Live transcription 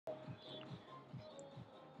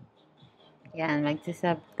Yan,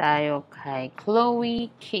 magsisub tayo kay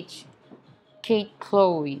Kate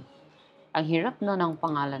Chloe. Ang hirap no ng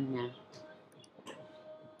pangalan niya.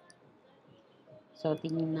 So,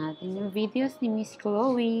 tingnan natin yung videos ni Miss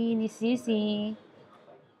Chloe, ni Sisi.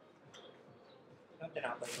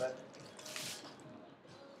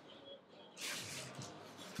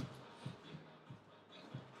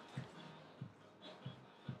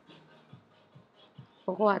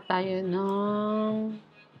 Kukuha tayo ng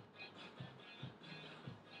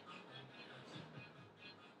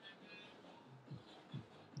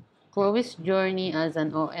Chloe's journey as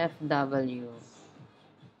an OFW.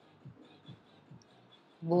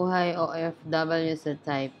 Buhay OFW sa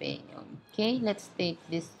Taipei. Okay, let's take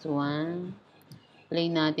this one. Play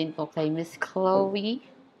natin to kay Miss Chloe.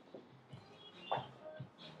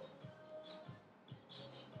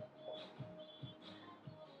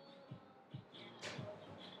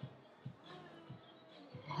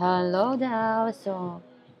 Hello daw. So,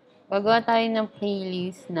 gagawa tayo ng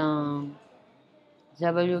playlist ng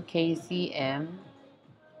WKCM.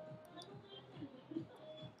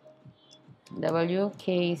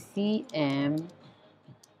 WKCM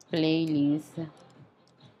playlist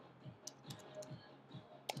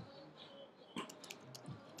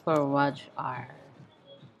for Watch R.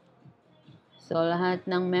 So, lahat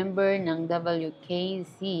ng member ng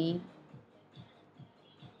WKC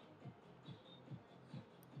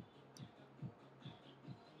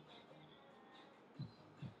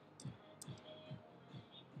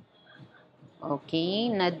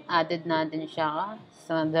okay, added natin siya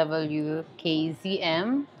sa WKCM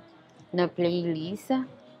na playlist.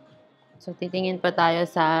 So, titingin pa tayo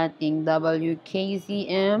sa ating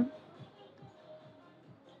WKCM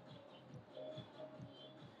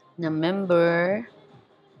na member,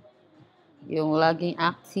 yung laging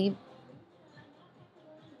active.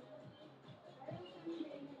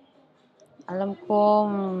 Alam ko,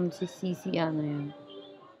 si Sisi, ano yun?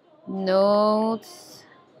 Notes.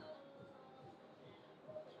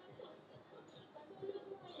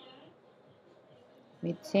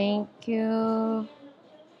 We thank you.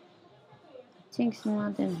 Thanks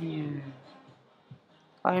not in here.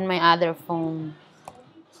 Or in my other phone.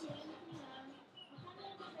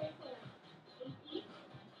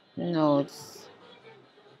 Notes.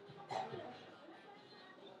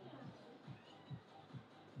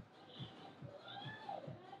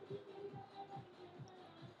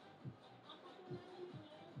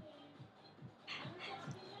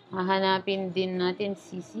 Hahanapin din natin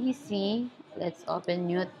si Sisi. Let's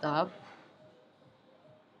open new tab.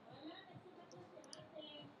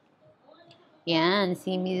 Yan,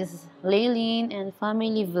 si Miss Laylin and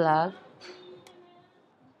Family Vlog.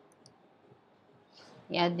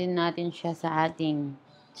 I-add din natin siya sa ating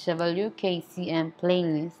WKCM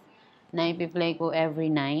playlist na ipi-play ko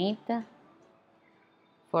every night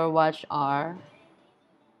for Watch R.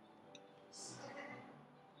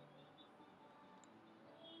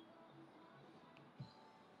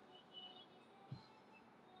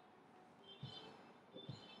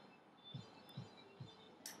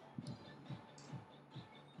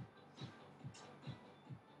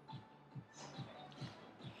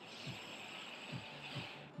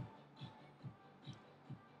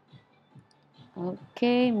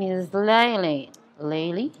 Okay, Miss Laylin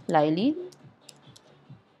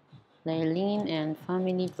and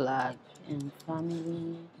Family Vlog. And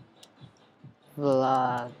Family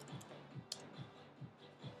Vlog.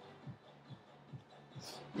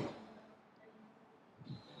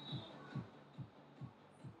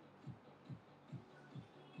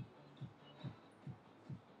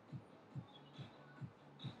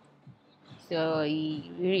 So,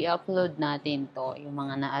 i-re-upload natin to, yung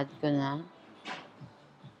mga na-add ko na.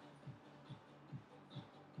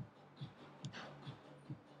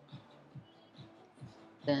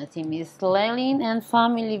 Si Miss Laylin and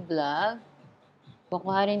Family Vlog.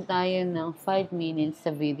 Kukuha rin tayo ng 5 minutes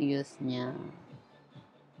sa videos niya.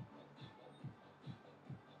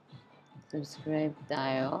 Subscribe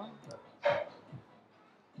tayo.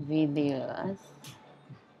 Videos.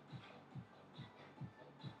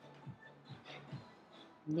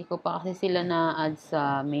 Hindi ko pa kasi sila na-add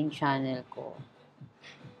sa main channel ko.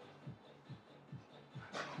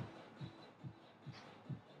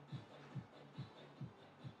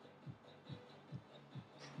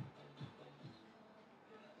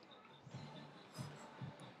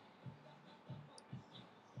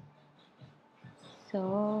 So,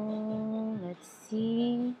 let's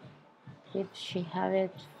see if she have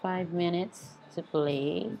it 5 minutes to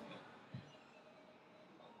play.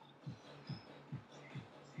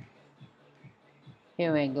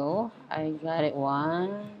 Here we go. I got it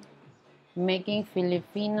one. Making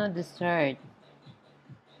Filipino dessert.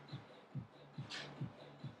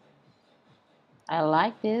 I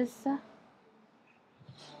like this.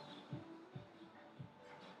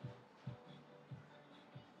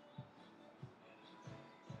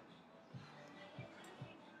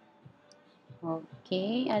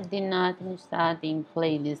 Okay, add din natin sa ating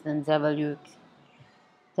playlist ng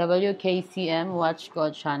WKCM Watch Ko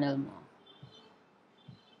channel mo.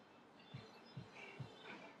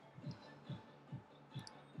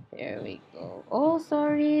 There we go. Oh,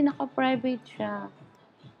 sorry. Naka-private siya.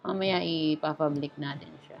 Mamaya ipa-public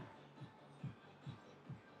natin siya.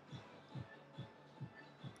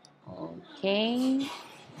 Okay.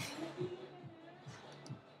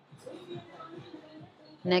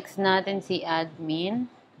 Next natin si admin.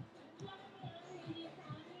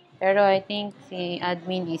 Pero I think si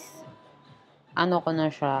admin is ano ko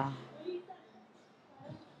na siya.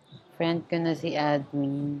 Friend ko na si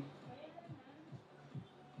admin.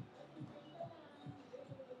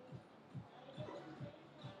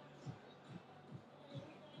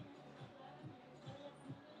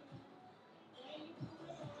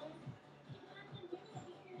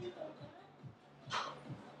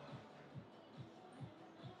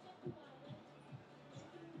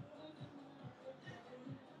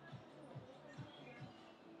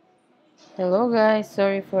 Hello guys,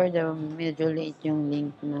 sorry for the medyo late yung link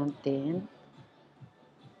natin.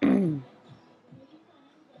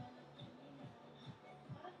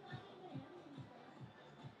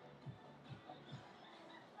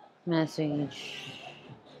 Message.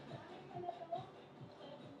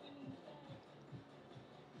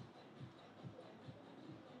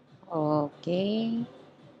 Okay.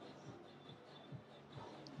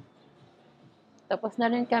 Tapos na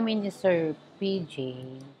rin kami ni Sir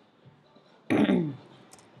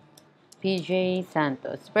PJ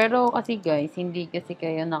Santos. Pero kasi guys, hindi kasi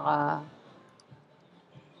kayo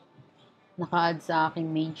naka-add sa aking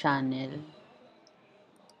main channel.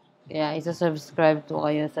 Kaya isa-subscribe to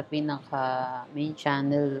kayo sa pinaka main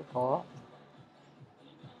channel ko.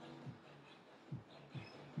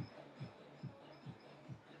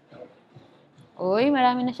 Uy,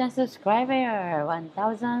 marami na siyang subscriber.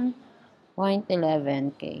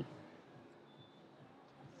 1,000.11k.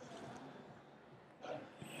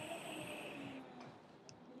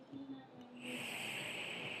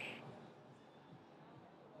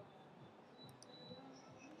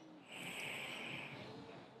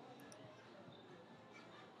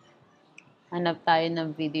 Hanap tayo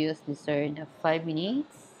ng videos ni Sir na 5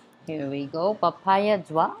 minutes. Here we go. Papaya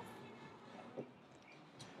Dwa.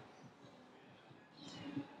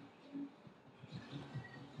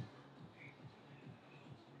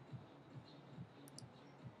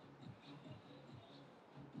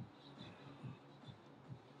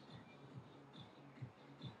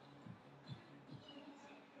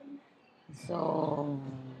 So,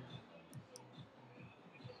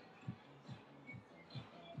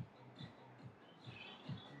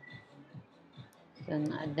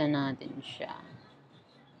 na-add na natin siya.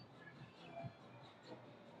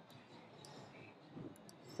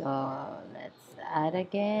 So, let's add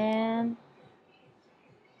again.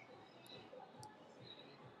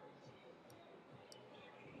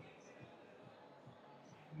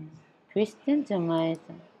 Twisted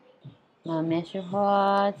tomato. Measure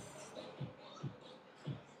hots.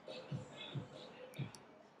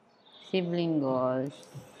 Sibling goals.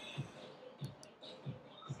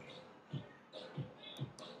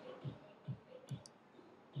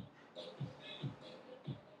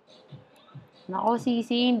 Nako,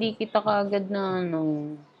 Sisi, hindi kita kaagad na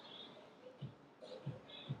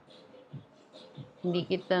hindi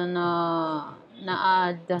kita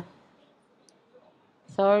na-add.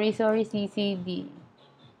 Sorry, CCD.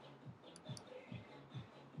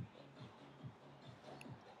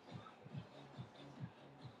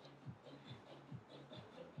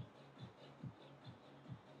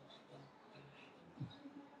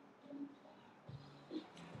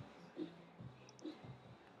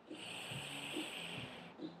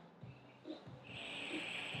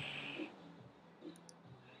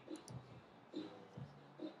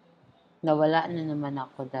 Nawala na naman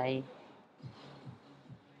ako, dahil.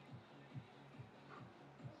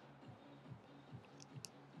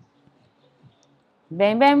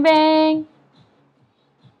 Bang, bang, bang!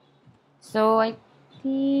 So, I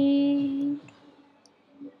think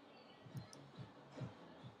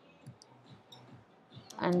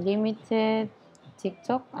unlimited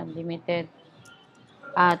TikTok, unlimited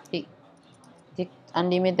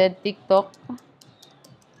unlimited TikTok.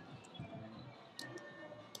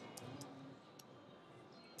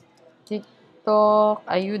 TikTok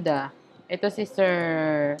ayuda. Ito si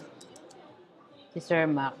Sir Si Sir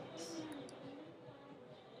Max.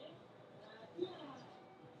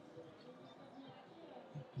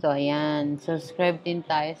 So, ayan. Subscribe din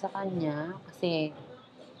tayo sa kanya kasi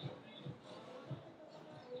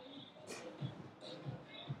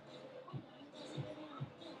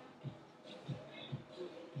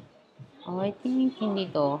I think hindi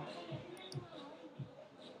to.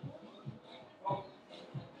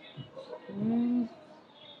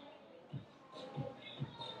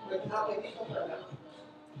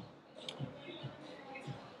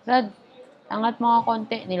 Brad, angat mo nga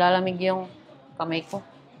konti. Nilalamig yung kamay ko.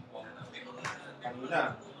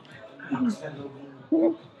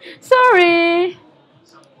 Sorry!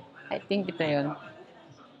 I think ito yun.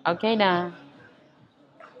 Okay na.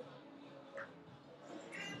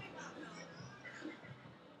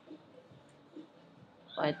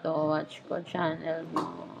 Ito, watch ko channel mo.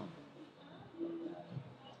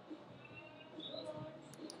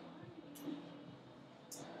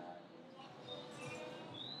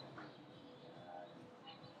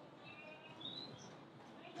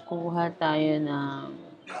 Kuha tayo ng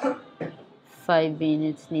 5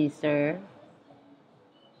 minutes ni Sir.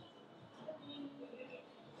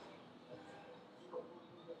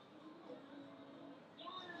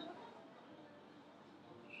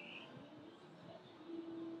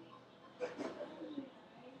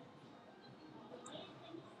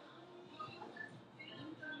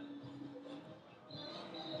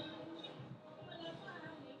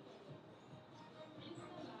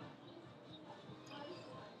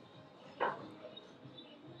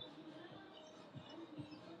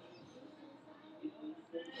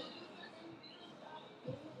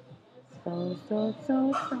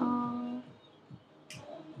 So.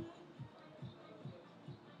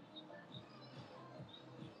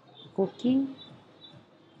 Cooking.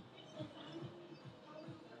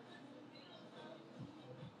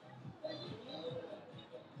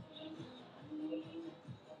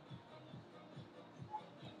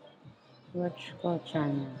 Watch ko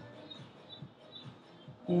channel.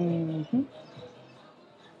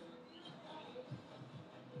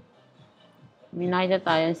 May nakita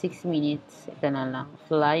tayo 6 minutes. Ito na lang.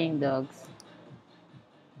 Flying dogs.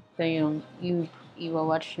 Ito yung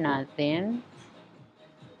iwa-watch natin.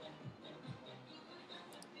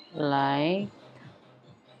 Like.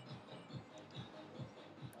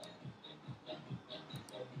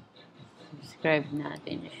 Subscribe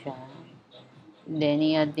natin siya. Then,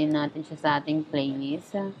 i-add din natin siya sa ating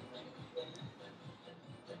playlist.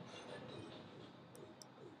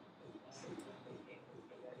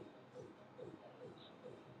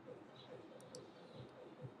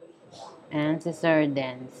 And si Sir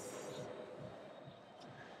Dance.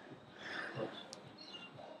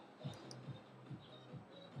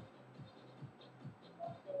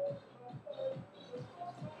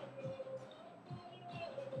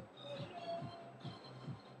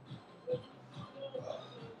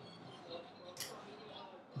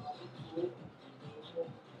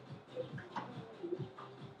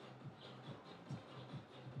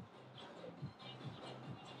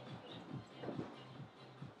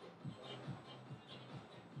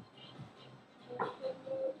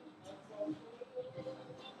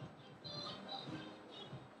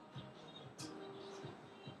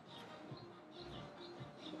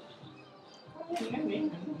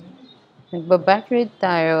 Nagba-backread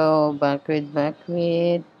tayo. Backread.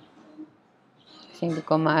 Kasi hindi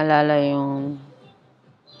ko maalala yung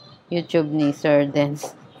YouTube ni Sir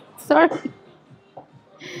Dance. Sorry.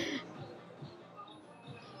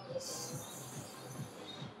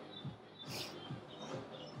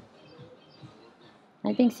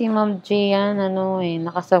 I think si Ma'am J yan,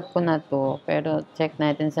 nakasub ko na to. Pero check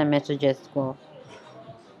natin sa messages ko.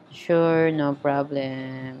 Sure, no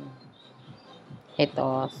problem.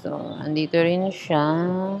 Ito, so, andito rin siya.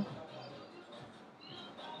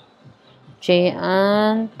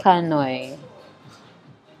 J.Ann Canoy.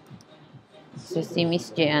 So, si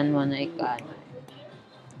Miss J.Ann mo na Canoy.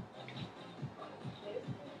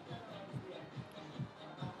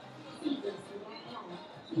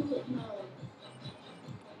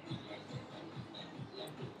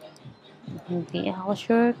 Hindi ako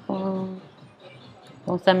sure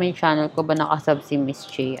kung sa main channel ko ba nakasub si Miss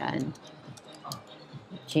J.Ann.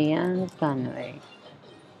 J.Ann Canoy.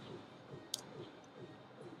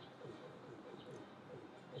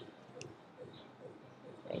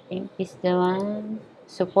 I think he's the one.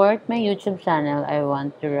 Support my YouTube channel. I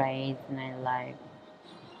want to rise my life.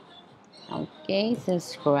 Okay,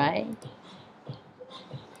 subscribe.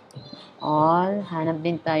 All. Hanap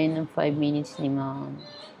din tayo ng 5 minutes ni Ma'am.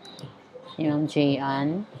 Yung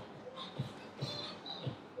J.Ann.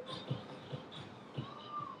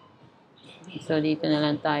 So, dito na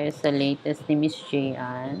lang tayo sa latest ni Miss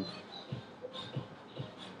Jayan.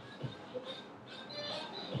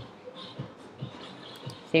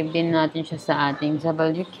 Save din natin siya sa ating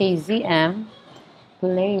Wkcm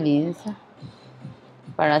playlist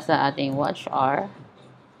para sa ating watch hour.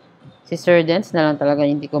 Si Sir Dance na lang talaga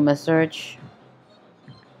hindi ko ma-search.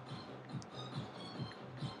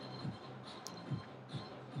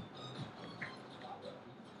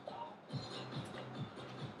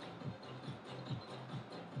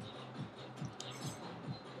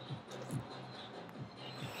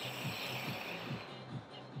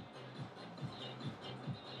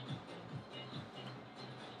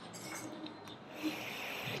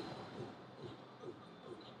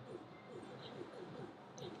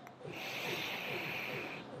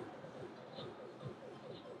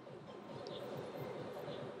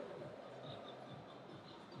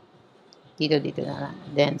 Dito na lang.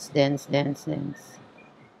 Dance.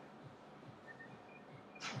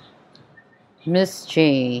 Miss J.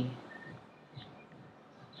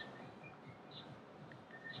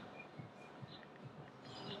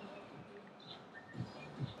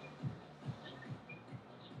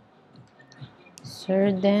 Sir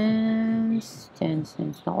Dance.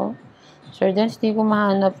 Ako. Sir Dance, di ko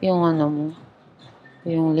mahanap yung ano mo.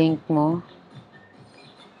 Yung link mo.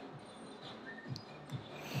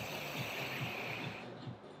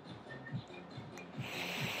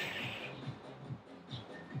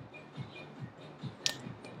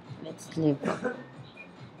 Let's leave.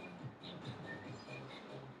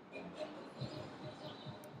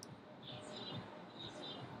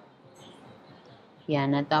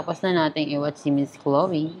 Yan, natapos na natin i-watch si Miss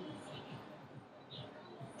Chloe.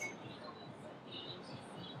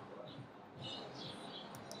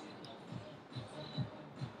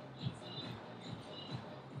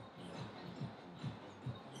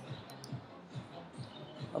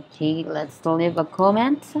 Okay, let's leave a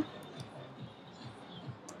comment.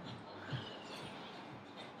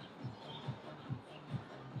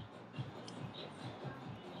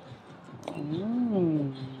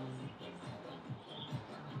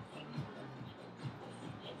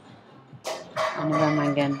 Ano ba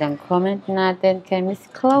magandang comment natin kay Miss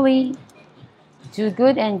Chloe? Do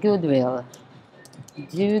good and goodwill.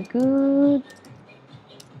 Do good.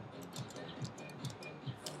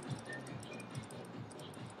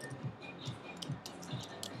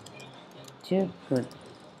 Do good.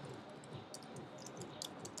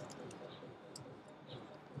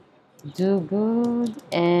 Do good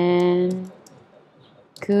and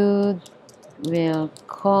good will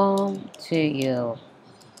come to you.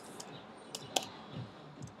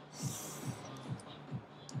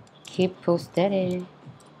 Keep posted.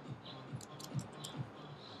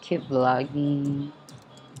 Keep vlogging.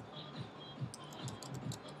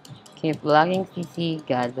 Keep vlogging, CC.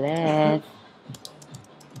 God bless.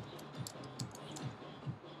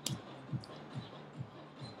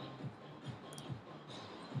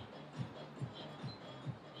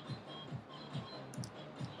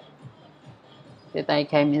 Ito tayo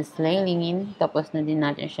kay Miss Laylin. Tapos na din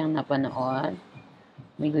natin siyang napanood.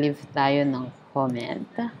 Mag-leave tayo ng comment.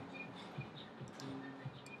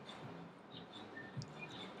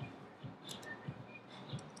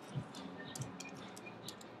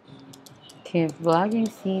 Keep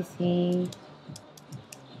vlogging, CC.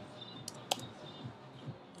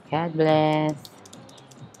 God bless.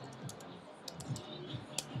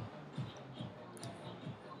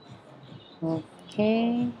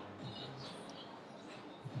 Okay.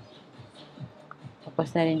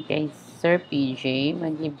 Tapos na rin kay Sir PJ.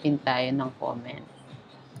 Mag-leave din tayo ng comment.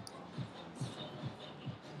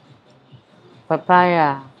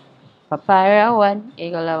 Papaya. Papaya 1,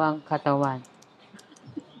 ikalawang katawan.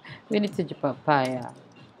 We need to do papaya.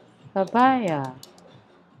 Papaya.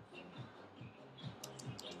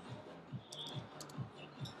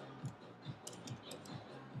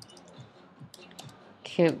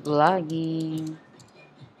 Keep vlogging.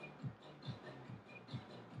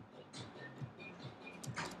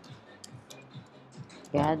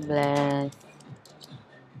 God bless.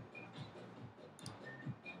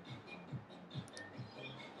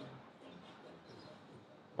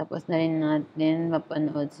 Tapos na rin natin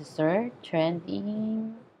mapanood si Sir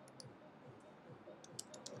Trending.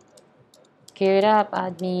 Keep it up,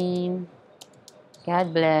 admin. God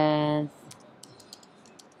bless.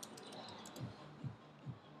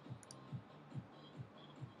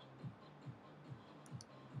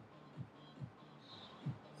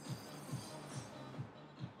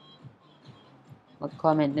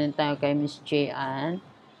 Mag-comment din tayo kay Miss Jayan.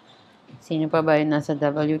 Sino pa ba yung nasa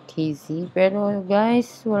WKC? Pero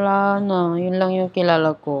guys, wala na. Yun lang yung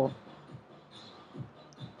kilala ko.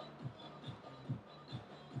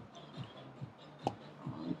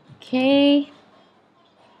 Okay.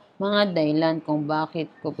 Mga dahilan kung bakit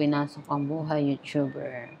ko pinasok ang buhay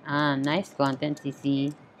YouTuber. Nice content,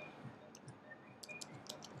 Sisi.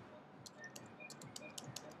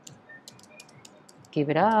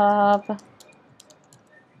 Keep it up.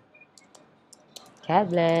 God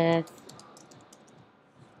bless.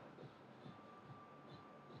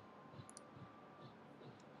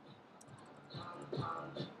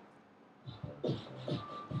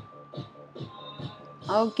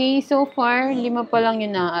 Okay, so far, 5 pa lang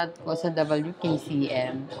yung na-add ko sa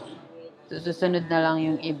Wkcm. Susunod na lang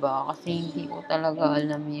yung iba kasi hindi ko talaga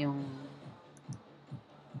alam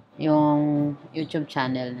yung YouTube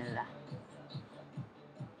channel nila.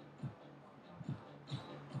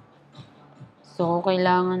 So,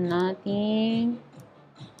 kailangan nating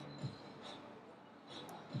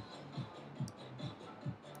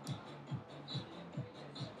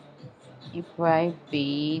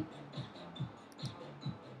i-private.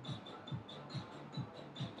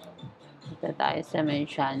 Ito tayo sa main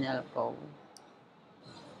channel ko.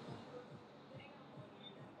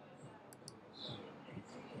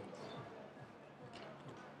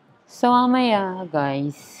 So, mamaya,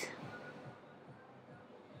 guys,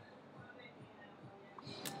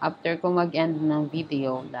 after ko mag-end ng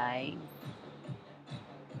video live,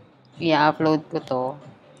 i-upload ko to.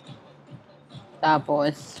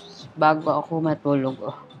 Tapos, bago ako matulog,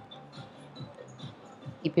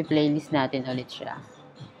 ipi-playlist natin ulit siya.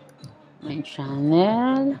 My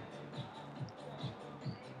channel.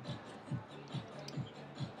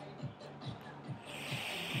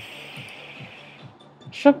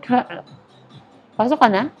 Pasok ka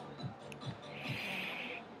na?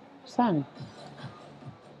 Saan?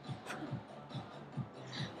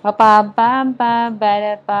 Pam.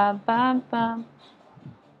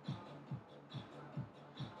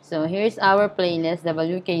 So, here's our playlist,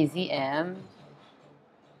 Wkcm.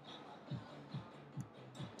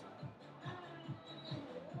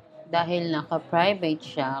 Dahil naka-private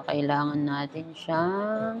siya, kailangan natin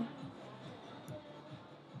siyang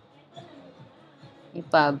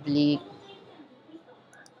i-public.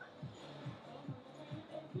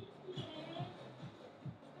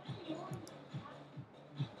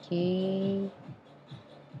 Okay.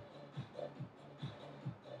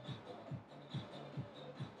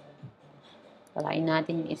 Palain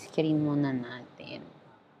natin yung screen muna natin.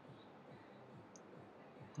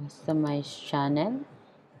 Customize channel.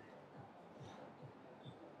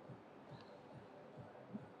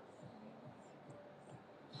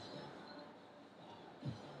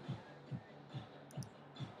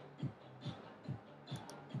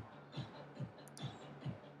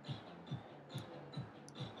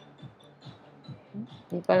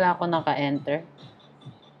 Hindi pala ako naka-enter.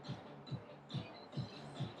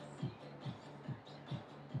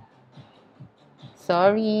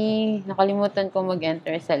 Sorry, nakalimutan ko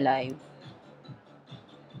mag-enter sa live.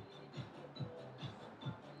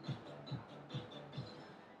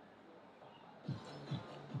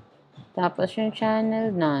 Tapos yung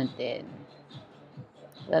channel natin.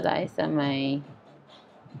 Tayo sa may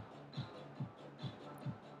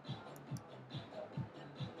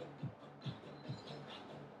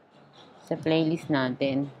sa playlist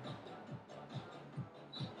natin.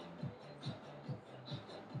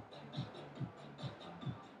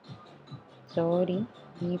 Sorry,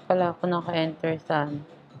 hindi pala ako naka-enter sa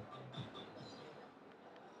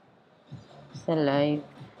live.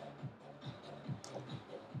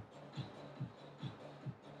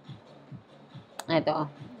 Ito.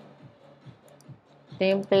 Ito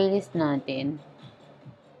yung playlist natin.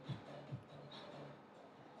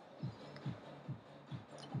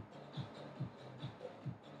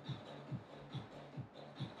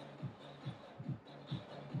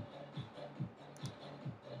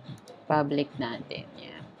 Public natin.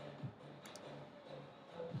 Yeah.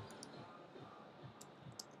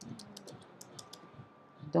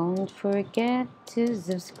 Don't forget to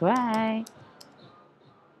subscribe.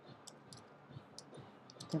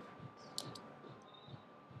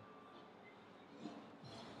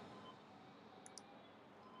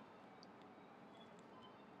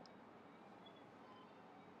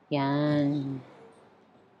 Yan.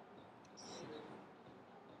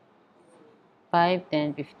 5,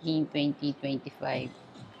 10, 15, 20, 25.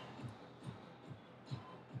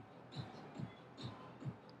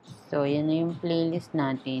 So, yan na yung playlist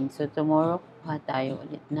natin. So, tomorrow, kuha tayo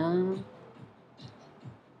ulit ng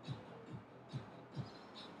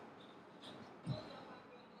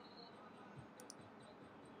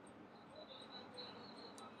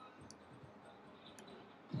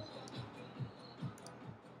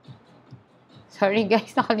sorry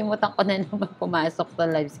guys, nakalimutan ko na naman pumasok sa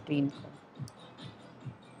live screen ko.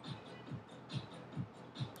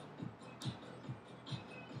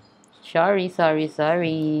 Sorry, sorry,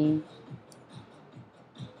 sorry.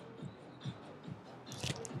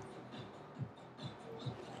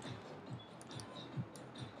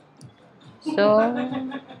 So,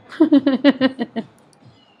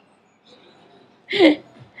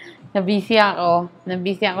 nabisi ako.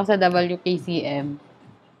 Nabisi ako sa WKCM.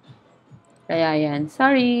 Kaya yan.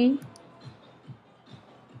 Sorry.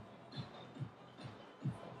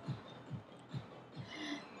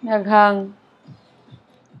 Naghang.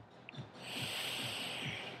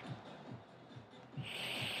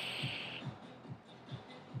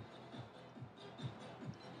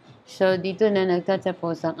 So, dito na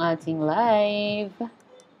nagtatapos ang ating live.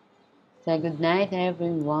 So, good night,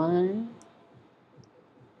 everyone.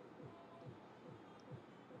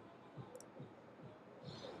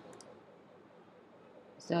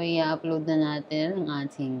 So, i-upload na natin ang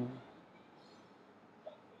ating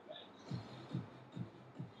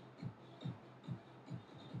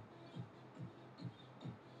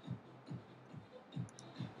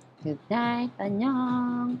good night.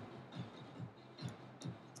 Annyeong.